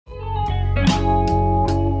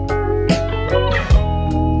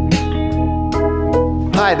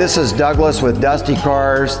Hi, this is Douglas with Dusty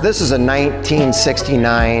Cars. This is a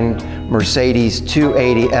 1969 Mercedes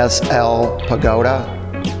 280 SL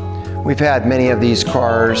Pagoda. We've had many of these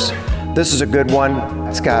cars. This is a good one.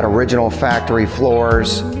 It's got original factory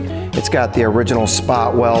floors. It's got the original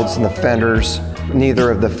spot welds in the fenders. Neither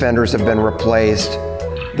of the fenders have been replaced.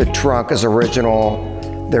 The trunk is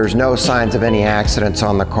original. There's no signs of any accidents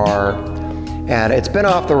on the car. And it's been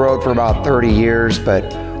off the road for about 30 years, but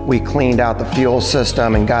we cleaned out the fuel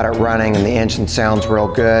system and got it running, and the engine sounds real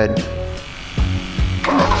good.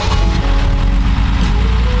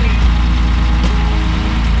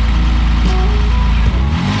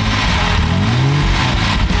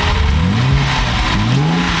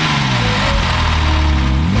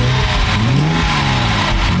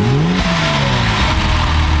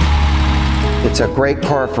 It's a great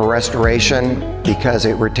car for restoration because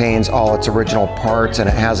it retains all its original parts and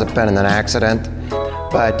it hasn't been in an accident.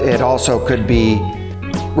 But it also could be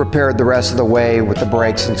repaired the rest of the way with the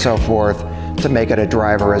brakes and so forth to make it a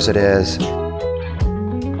driver as it is.